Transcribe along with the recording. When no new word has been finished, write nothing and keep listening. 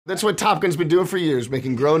That's what Top Gun's been doing for years,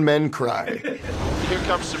 making grown men cry. Here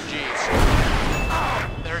comes some G's.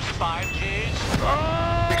 There's 5 G's.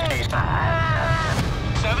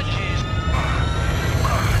 7 G's.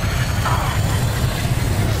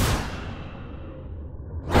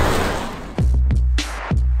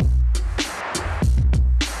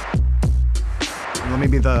 Let me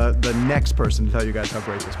be the next person to tell you guys how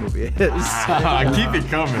great this movie is. Keep it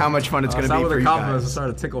coming. How much fun it's going to be for you guys. To start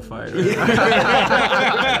a tickle fight.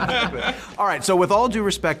 All right, so with all due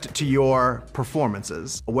respect to your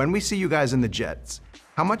performances, when we see you guys in the jets,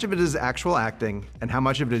 how much of it is actual acting and how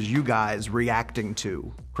much of it is you guys reacting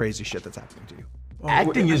to crazy shit that's happening to you?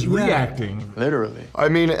 Acting is reacting. Literally. I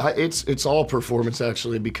mean, it's all performance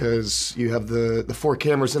actually, because you have the 4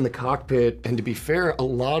 cameras in the cockpit, and to be fair, a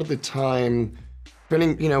lot of the time,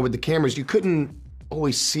 depending, with the cameras, you couldn't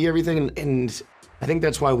always see everything, and I think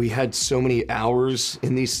that's why we had so many hours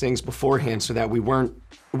in these things beforehand, so that we were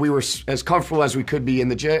as comfortable as we could be in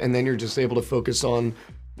the jet, and then you're just able to focus on,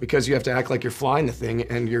 because you have to act like you're flying the thing,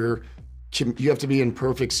 and you have to be in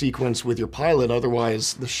perfect sequence with your pilot,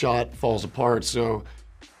 otherwise the shot falls apart. So,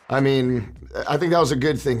 I mean, I think that was a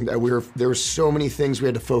good thing that there were so many things we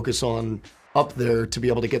had to focus on up there to be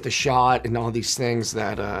able to get the shot and all these things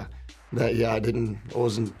that yeah, I didn't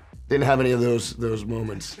have any of those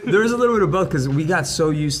moments. There was a little bit of both, because we got so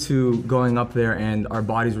used to going up there and our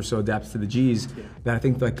bodies were so adapted to the G's that I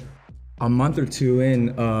think like a month or 2 in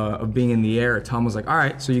of being in the air, Tom was like, all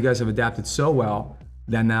right, so you guys have adapted so well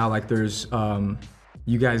that now like there's,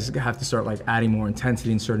 you guys have to start like adding more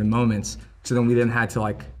intensity in certain moments. So then we then had to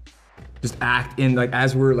like just act in, like,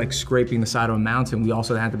 as we're like scraping the side of a mountain, we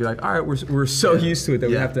also had to be like, all right, we're so used to it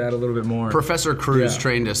that we have to add a little bit more. Professor Cruz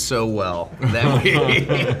trained us so well that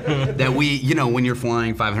we, when you're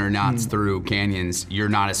flying 500 knots through canyons, you're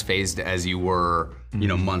not as phased as you were,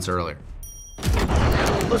 months earlier.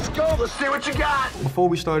 Let's go, let's see what you got. Before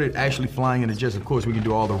we started actually flying in the jets, of course, we can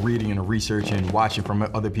do all the reading and the research and watching from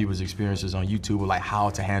other people's experiences on YouTube, like how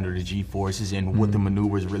to handle the G-forces and what the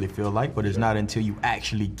maneuvers really feel like. But it's not until you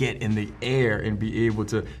actually get in the air and be able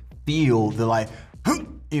to feel the like, The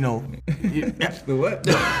what?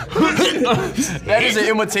 That is an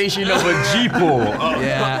imitation of a G-pull.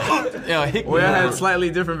 We had slightly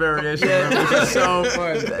different variations, which is so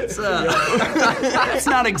fun. That's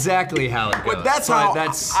not exactly how it goes. But that's how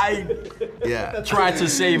I tried to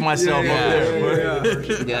save myself up there.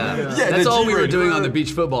 That's all we were doing on the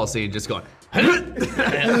beach football scene, just going.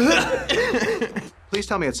 Please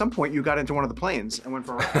tell me, at some point you got into one of the planes and went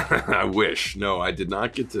for a ride. I wish. No, I did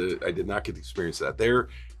not get to experience that. They're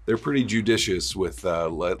pretty judicious with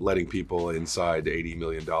letting people inside $80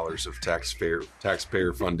 million of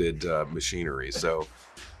taxpayer-funded machinery. So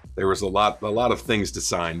there was a lot of things to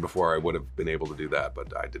sign before I would have been able to do that,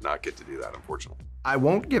 but I did not get to do that, unfortunately. I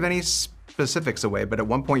won't give any specifics away, but at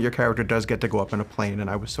one point your character does get to go up in a plane, and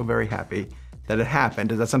I was so very happy that it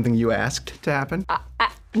happened. Is that something you asked to happen?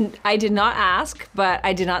 I did not ask, but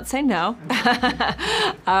I did not say no.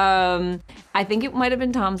 I think it might have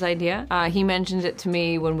been Tom's idea. He mentioned it to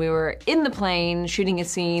me when we were in the plane shooting a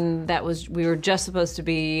scene that we were just supposed to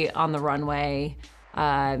be on the runway,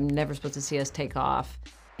 never supposed to see us take off.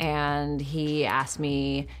 And he asked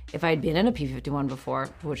me if I'd been in a P-51 before,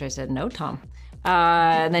 to which I said, no, Tom.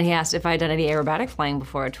 And then he asked if I'd done any aerobatic flying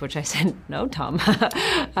before, to which I said, no, Tom.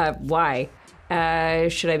 Why?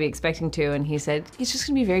 Should I be expecting to? And he said, it's just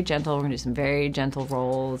gonna be very gentle. We're gonna do some very gentle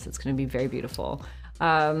rolls. It's gonna be very beautiful.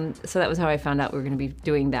 So that was how I found out we were gonna be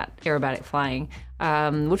doing that aerobatic flying,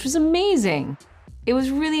 which was amazing. It was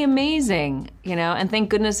really amazing, and thank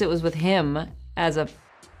goodness it was with him as a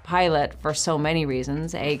pilot for so many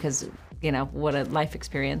reasons. A, because, what a life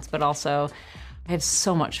experience, but also I have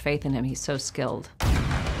so much faith in him. He's so skilled.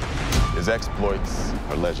 His exploits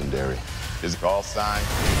are legendary. His call sign,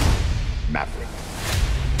 Maverick.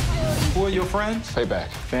 Who are your friends? Payback.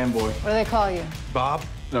 Fanboy. What do they call you? Bob?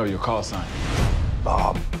 No, your call sign.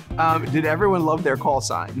 Bob. Did everyone love their call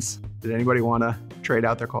signs? Did anybody want to trade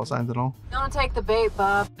out their call signs at all? Don't take the bait,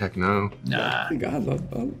 Bob. Heck no. Nah.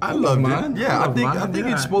 I loved mine. Yeah, I think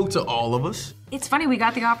Yeah. it spoke to all of us. It's funny, we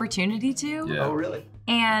got the opportunity to. Yeah. Oh, really?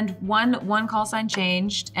 And one call sign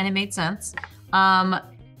changed, and it made sense.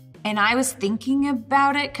 And I was thinking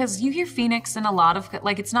about it, because you hear Phoenix in a lot of,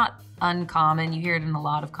 it's not uncommon. You hear it in a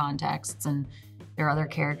lot of contexts, and there are other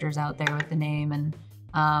characters out there with the name. And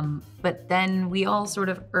but then we all sort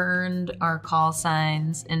of earned our call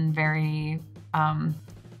signs in very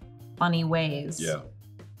funny ways. Yeah.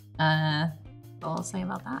 All I'll say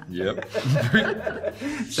about that. Yep.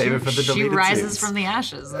 Save it for the deleted She rises scenes. from the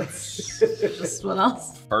ashes. That's just what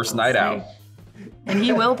else. First night out. And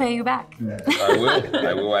he will pay you back. I will.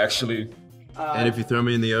 I will actually. And if you throw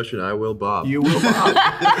me in the ocean, I will bob. You will bob.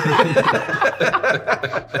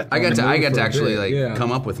 I got to actually like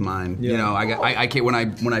come up with mine. You know,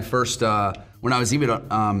 when I first got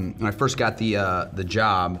the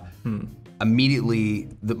job, immediately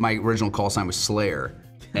my original call sign was Slayer,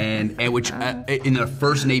 and which in the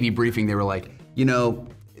first Navy briefing they were like, you know,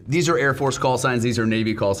 these are Air Force call signs, these are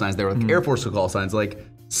Navy call signs. They were like Air Force call signs like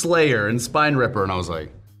Slayer and Spine Ripper, and I was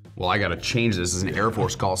like, well, I gotta change this as an Air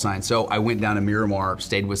Force call sign. So I went down to Miramar,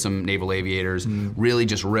 stayed with some naval aviators, really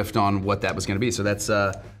just riffed on what that was gonna be. So that's,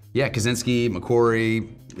 Kosinski, McQuarrie,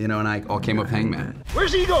 you know, and I all came up with Hangman.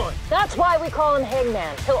 Where's he going? That's why we call him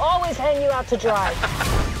Hangman. He'll always hang you out to dry.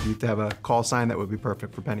 You have to have a call sign that would be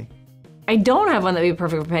perfect for Penny. I don't have one that would be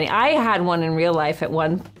perfect for Penny. I had one in real life at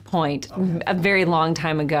one point, a very long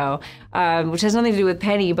time ago, which has nothing to do with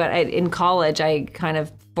Penny, but in college I kind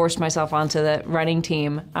of forced myself onto the running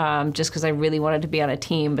team just because I really wanted to be on a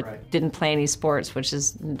team, but didn't play any sports, which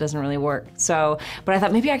doesn't really work. So, but I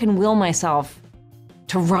thought maybe I can will myself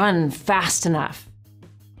to run fast enough.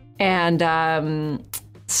 And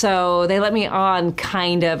so they let me on,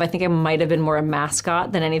 kind of. I think I might have been more a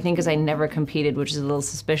mascot than anything because I never competed, which is a little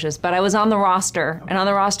suspicious. But I was on the roster, and on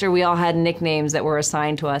the roster we all had nicknames that were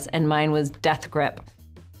assigned to us, and mine was Death Grip.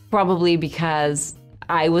 Probably because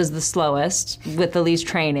I was the slowest with the least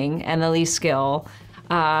training and the least skill,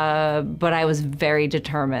 but I was very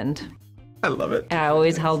determined. I love it. And I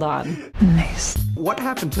always held on. Nice. What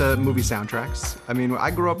happened to movie soundtracks? I mean, I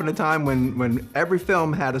grew up in a time when every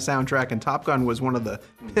film had a soundtrack, and Top Gun was one of the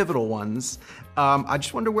pivotal ones. I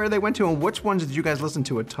just wonder where they went to, and which ones did you guys listen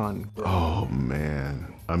to a ton? Oh,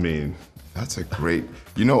 man. I mean, that's a great...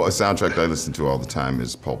 You know, a soundtrack I listen to all the time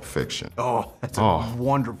is Pulp Fiction. Oh, that's a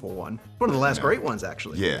wonderful one. One of the last great ones,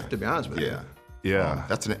 actually. Yeah. To be honest with you. Yeah.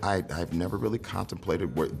 I've never really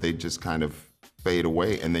contemplated where they just kind of fade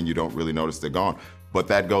away and then you don't really notice they're gone. But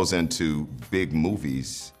that goes into big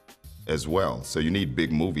movies as well. So you need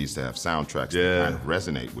big movies to have soundtracks that kind of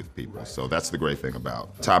resonate with people. So that's the great thing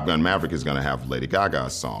about Top Gun Maverick is gonna have Lady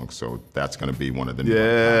Gaga's song. So that's gonna be one of the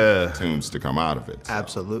new tunes to come out of it. So.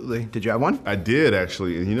 Absolutely. Did you have one? I did,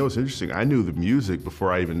 actually. And you know what's interesting? I knew the music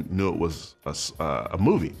before I even knew it was a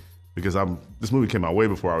movie. Because this movie came out way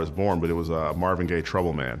before I was born, but it was Marvin Gaye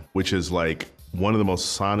Trouble Man, which is like one of the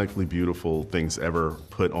most sonically beautiful things ever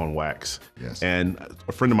put on wax. Yes. And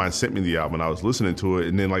a friend of mine sent me the album and I was listening to it,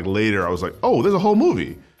 and then like later I was like, oh, there's a whole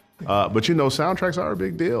movie. But you know, soundtracks are a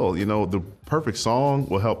big deal. You know, the perfect song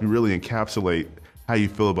will help you really encapsulate how you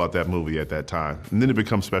feel about that movie at that time. And then it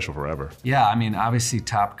becomes special forever. Yeah, I mean, obviously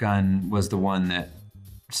Top Gun was the one that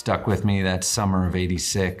stuck with me that summer of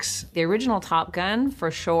 '86. The original Top Gun, for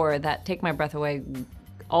sure, that Take My Breath Away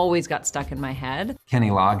always got stuck in my head.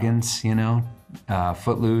 Kenny Loggins, you know,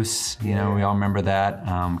 Footloose, you know, we all remember that.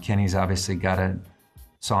 Kenny's obviously got a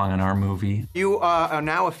song in our movie. You are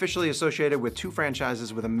now officially associated with two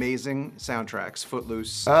franchises with amazing soundtracks,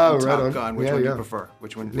 Footloose Oh, and right Top on. Gun. Which one do you prefer?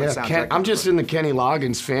 Which one? Yeah, what soundtrack I'm do you just in the Kenny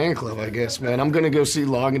Loggins fan club, I guess, man. I'm gonna go see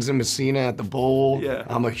Loggins and Messina at the Bowl. Yeah.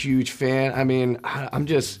 I'm a huge fan. I mean,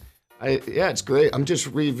 yeah, it's great. I'm just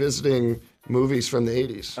revisiting movies from the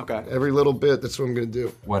 80s. Okay. Every little bit, that's what I'm gonna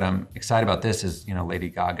do. What I'm excited about this is, you know, Lady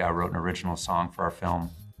Gaga wrote an original song for our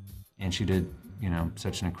film, and she did, you know,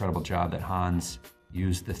 such an incredible job that Hans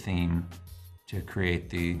used the theme to create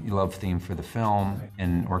the love theme for the film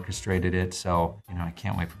and orchestrated it. So, you know, I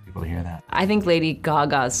can't wait for people to hear that. I think Lady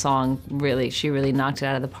Gaga's song she really knocked it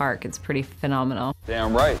out of the park. It's pretty phenomenal.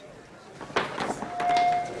 Damn right.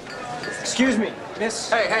 Excuse me, miss.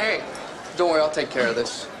 Hey. Don't worry, I'll take care of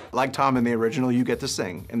this. Like Tom in the original, you get to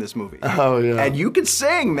sing in this movie. Oh, yeah. And you can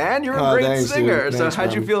sing, man. You're a great thanks, singer. dude. So Thanks,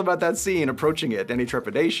 how'd you man. feel about that scene, approaching it? Any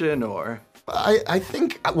trepidation or? I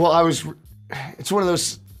think, it's one of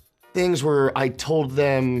those things where I told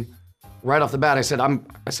them right off the bat, I said, I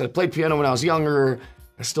played piano when I was younger.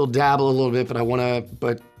 I still dabble a little bit,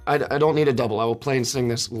 but I don't need a double. I will play and sing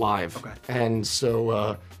this live. Okay. And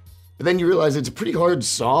so, but then you realize it's a pretty hard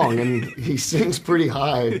song and he sings pretty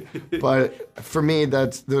high. But for me,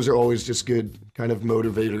 those are always just good kind of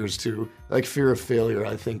motivators to, like, fear of failure,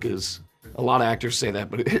 I think is, a lot of actors say that,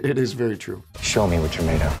 but it is very true. Show me what you're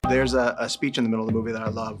made of. There's a speech in the middle of the movie that I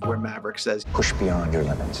love where Maverick says, Push beyond your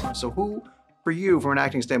limits. so who, for you, from an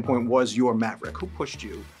acting standpoint, was your Maverick? Who pushed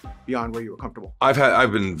you beyond where you were comfortable?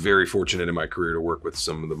 I've been very fortunate in my career to work with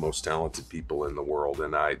some of the most talented people in the world,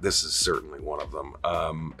 and this is certainly one of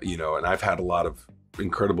them. You know, and I've had a lot of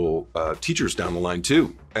incredible teachers down the line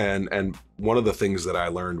too. And one of the things that I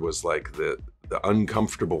learned was like the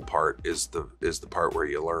uncomfortable part is the part where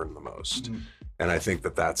you learn the most. Mm-hmm. I think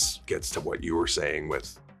that gets to what you were saying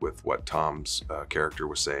with what Tom's character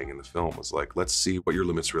was saying in the film, was like, let's see what your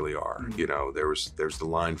limits really are. You know, there's the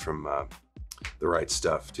line from The Right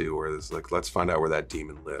Stuff too, where it's like, let's find out where that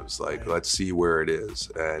demon lives. Like, let's see where it is,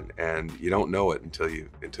 and you don't know it until you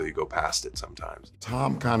go past it sometimes.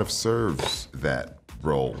 Tom kind of serves that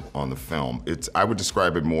role on the film. I would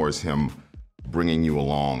describe it more as him bringing you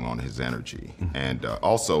along on his energy, and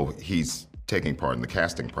also he's taking part in the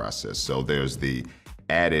casting process. So there's the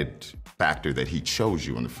added factor that he chose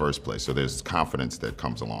you in the first place. So there's confidence that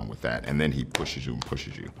comes along with that, and then he pushes you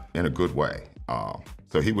in a good way.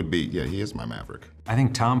 So he would be, he is my Maverick. I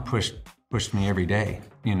think Tom pushed me every day,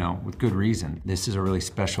 you know, with good reason. This is a really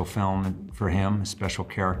special film for him, a special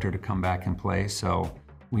character to come back and play. So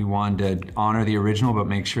we wanted to honor the original, but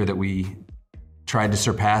make sure that we tried to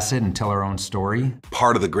surpass it and tell our own story.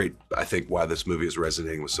 Part of the great, I think, why this movie is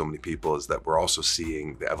resonating with so many people is that we're also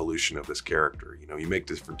seeing the evolution of this character. You know, you make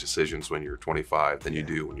different decisions when you're 25 than you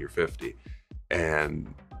do when you're 50.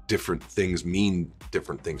 And different things mean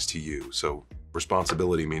different things to you. So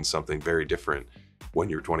responsibility means something very different when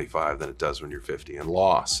you're 25 than it does when you're 50. And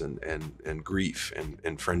loss and grief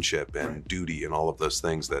and friendship and duty and all of those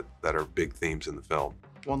things that are big themes in the film.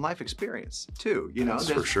 Well, and life experience too, you know.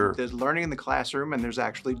 Yes, for sure. There's learning in the classroom and there's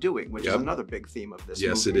actually doing, which is another big theme of this movie.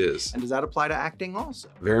 Yes, it is. And does that apply to acting also?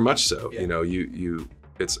 Very much so. You know,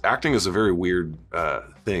 acting is a very weird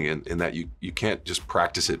thing in that you can't just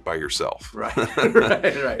practice it by yourself. Right,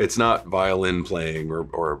 right. It's not violin playing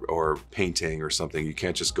or painting or something. You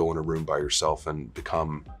can't just go in a room by yourself and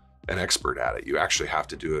become an expert at it. You actually have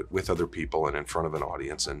to do it with other people and in front of an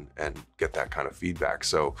audience and get that kind of feedback.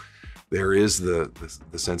 So there is the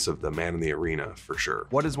sense of the man in the arena, for sure.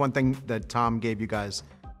 What is one thing that Tom gave you guys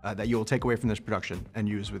that you will take away from this production and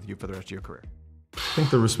use with you for the rest of your career? I think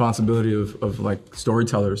the responsibility of like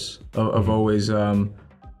storytellers, of always, of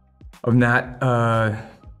not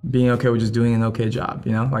being okay with just doing an okay job,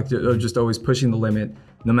 you know? Like, of just always pushing the limit,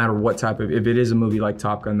 no matter what type of, if it is a movie like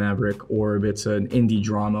Top Gun Maverick, or if it's an indie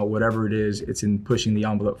drama, whatever it is, it's in pushing the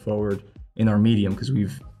envelope forward in our medium, because I mean,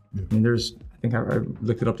 I think I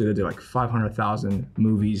looked it up the other day, like 500,000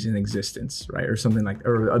 movies in existence, right? Or something like,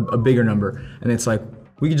 or a bigger number. And it's like,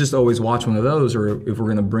 we could just always watch one of those, or if we're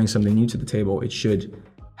gonna bring something new to the table, it should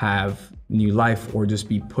have new life or just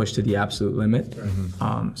be pushed to the absolute limit.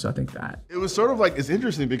 So I think that. It was sort of like, it's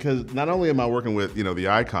interesting because not only am I working with, you know, the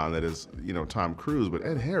icon that is, you know, Tom Cruise, but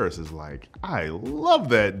Ed Harris is like, I love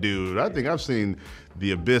that dude. I think I've seen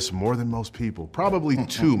The Abyss more than most people, probably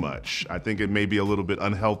too much. I think it may be a little bit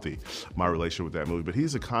unhealthy, my relationship with that movie, but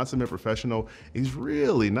he's a consummate professional. He's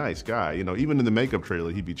really nice guy. You know, even in the makeup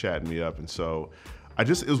trailer, he'd be chatting me up. And so it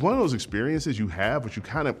was one of those experiences you have, but you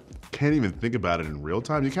kind of can't even think about it in real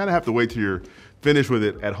time. You kind of have to wait till you're finished with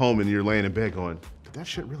it at home and you're laying in bed going, did that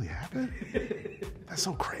shit really happen? That's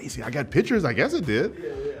so crazy. I got pictures, I guess it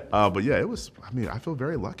did. But yeah, I feel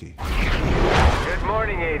very lucky. Good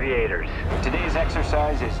morning, aviators. Today's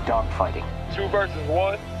exercise is dogfighting. 2 versus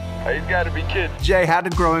 1? He's got to be kidding. Jay, how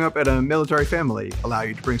did growing up in a military family allow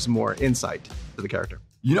you to bring some more insight to the character?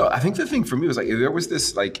 You know, I think the thing for me was like, there was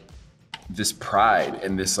this pride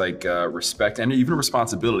and this respect and even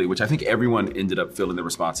responsibility, which I think everyone ended up feeling the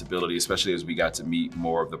responsibility, especially as we got to meet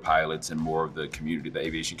more of the pilots and more of the community, the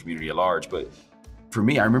aviation community at large. But for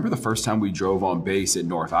me, I remember the first time we drove on base at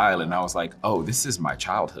North Island, I was like, oh, this is my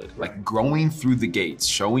childhood. Like going through the gates,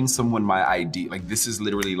 showing someone my ID, like this is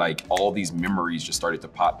literally like all these memories just started to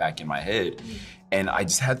pop back in my head. And I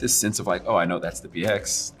just had this sense of like, oh, I know that's the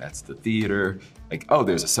PX, that's the theater. Like, oh,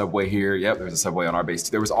 there's a subway here. Yep, there's a subway on our base.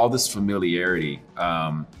 There was all this familiarity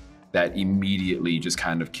that immediately just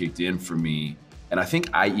kind of kicked in for me. And I think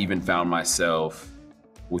I even found myself,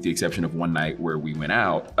 with the exception of one night where we went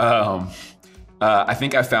out, I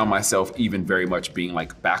think I found myself even very much being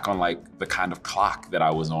like back on like the kind of clock that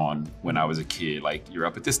I was on when I was a kid. Like you're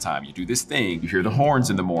up at this time, you do this thing, you hear the horns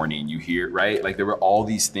in the morning, you hear, right? Like there were all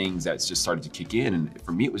these things that just started to kick in. And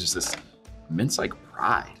for me, it was just this immense like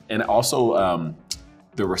pride. And also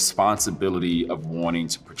the responsibility of wanting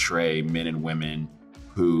to portray men and women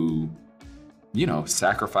who, you know,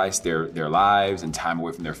 sacrifice their lives and time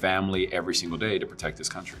away from their family every single day to protect this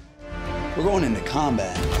country. We're going into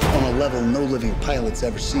combat on a level no living pilot's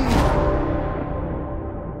ever seen.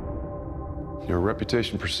 Your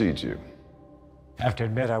reputation precedes you. I have to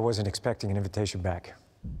admit, I wasn't expecting an invitation back.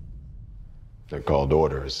 They're called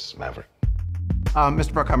orders, Maverick.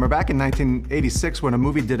 Mr. Bruckheimer, back in 1986, when a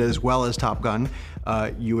movie did as well as Top Gun,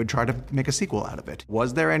 you would try to make a sequel out of it.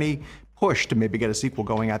 Was there any push to maybe get a sequel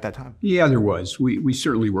going at that time? Yeah, there was. We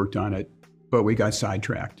certainly worked on it, but we got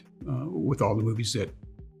sidetracked with all the movies that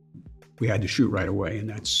we had to shoot right away, and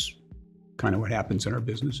that's kind of what happens in our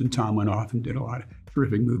business. And Tom went off and did a lot of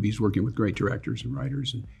terrific movies, working with great directors and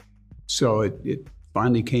writers. And so it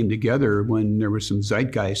finally came together when there was some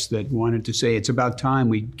zeitgeist that wanted to say, it's about time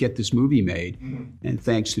we get this movie made. And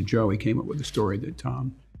thanks to Joe, he came up with a story that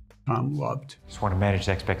Tom loved. Just want to manage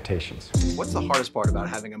expectations. What's the hardest part about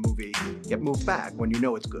having a movie get moved back when you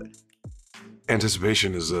know it's good?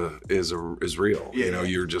 Anticipation is real. Yeah. You know,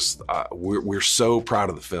 you're just we're so proud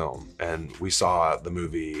of the film, and we saw the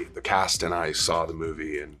movie. The cast and I saw the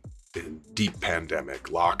movie in deep pandemic,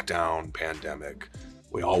 lockdown, pandemic.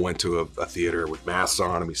 We all went to a theater with masks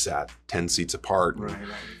on, and we sat 10 seats apart.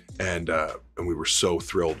 And we were so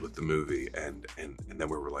thrilled with the movie, and then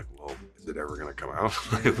we were like, well, is it ever gonna come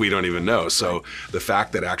out? We don't even know. So the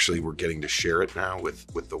fact that actually we're getting to share it now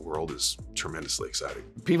with the world is tremendously exciting.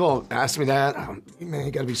 People ask me that, man,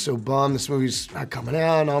 you gotta be so bummed this movie's not coming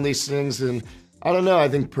out and all these things, and I don't know, I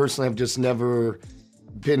think personally I've just never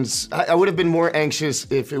been, I would have been more anxious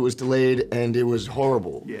if it was delayed and it was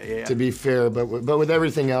horrible, to be fair, but with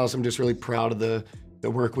everything else, I'm just really proud of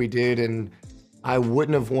the work we did, and I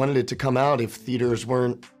wouldn't have wanted it to come out if theaters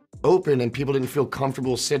weren't open and people didn't feel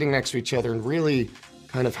comfortable sitting next to each other and really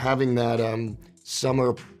kind of having that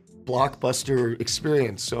summer blockbuster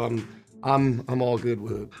experience. So I'm all good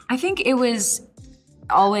with it. I think it was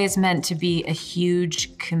always meant to be a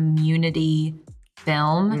huge community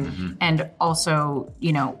film, and also,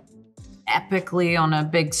 you know, epically on a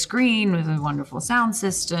big screen with a wonderful sound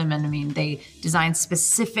system. And I mean, they designed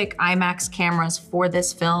specific IMAX cameras for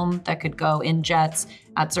this film that could go in jets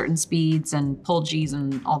at certain speeds and pull Gs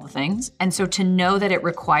and all the things. And so to know that it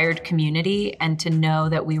required community and to know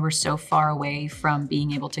that we were so far away from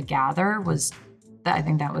being able to gather I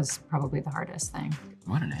think that was probably the hardest thing.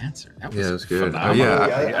 What an answer. That was good.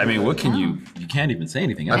 Phenomenal. I mean, what can you can't even say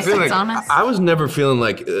anything else. I feel like I was never feeling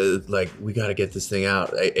like we got to get this thing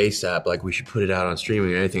out ASAP, like we should put it out on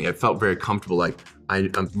streaming or anything. It felt very comfortable. Like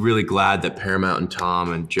I'm really glad that Paramount and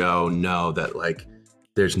Tom and Joe know that like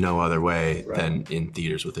there's no other way than in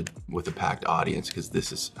theaters with a packed audience, because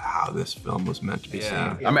this is how this film was meant to be seen.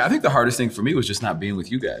 I mean, I think the hardest thing for me was just not being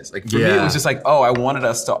with you guys. Like for me, it was just like, oh, I wanted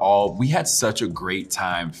us to we had such a great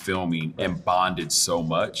time filming and bonded so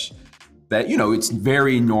much that, you know, it's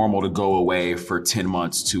very normal to go away for 10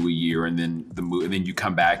 months to a year, and then then you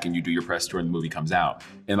come back and you do your press tour and the movie comes out.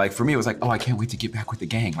 And like for me, it was like, oh, I can't wait to get back with the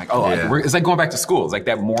gang. Like, it's like going back to school. It's like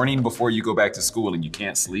that morning before you go back to school and you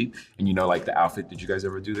can't sleep, and you know, like the outfit. Did you guys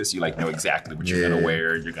ever do this? You like know exactly what you're gonna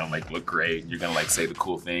wear. You're gonna like look great. You're gonna like say the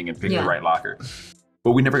cool thing and pick the right locker.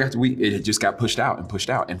 But we never got to, it just got pushed out,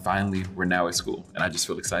 and finally we're now at school, and I just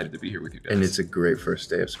feel excited to be here with you guys. And it's a great first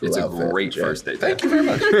day of school. It's outfit, a great Jay. first day. Thank you very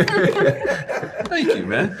much. Thank you,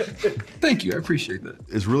 man. Thank you, I appreciate that.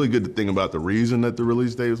 It's really good to think about the reason that the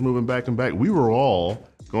release date was moving back and back. We were all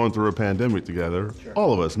going through a pandemic together,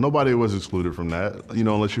 all of us. Nobody was excluded from that, you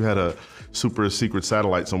know, unless you had a super secret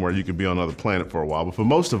satellite somewhere, you could be on another planet for a while. But for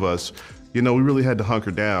most of us, you know, we really had to hunker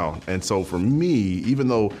down. And so for me, even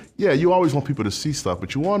though, you always want people to see stuff,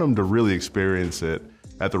 but you want them to really experience it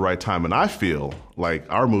at the right time. And I feel like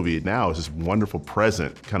our movie now is this wonderful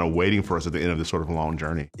present kind of waiting for us at the end of this sort of long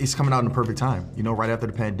journey. It's coming out in the perfect time. You know, right after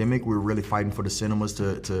the pandemic, we were really fighting for the cinemas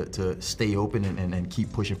to stay open and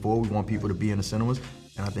keep pushing forward. We want people to be in the cinemas.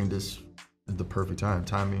 And I think this is the perfect time.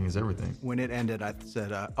 Timing is everything. When it ended, I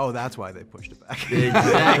said, oh, that's why they pushed it back.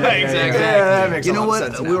 Exactly. That makes you a know lot of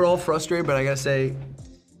what? sense We were all frustrated, but I gotta say,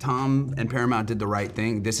 Tom and Paramount did the right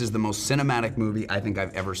thing. This is the most cinematic movie I think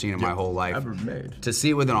I've ever seen in my whole life. Ever made. To see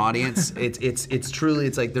it with an audience, it's truly,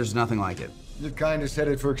 it's like there's nothing like it. Your kind is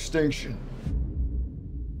headed for extinction.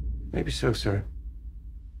 Maybe so, sir.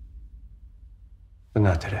 But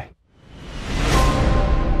not today.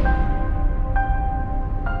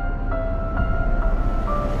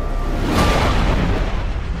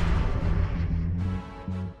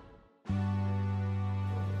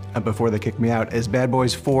 Before they kick me out, is Bad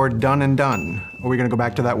Boys 4 done and done? Or are we gonna go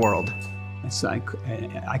back to that world? It's like,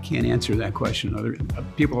 I can't answer that question. Other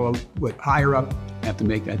people higher up have to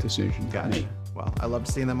make that decision. Gotcha. Well, I loved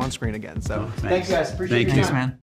seeing them on screen again, so. Thanks, guys. Appreciate Thank your you. time. Man.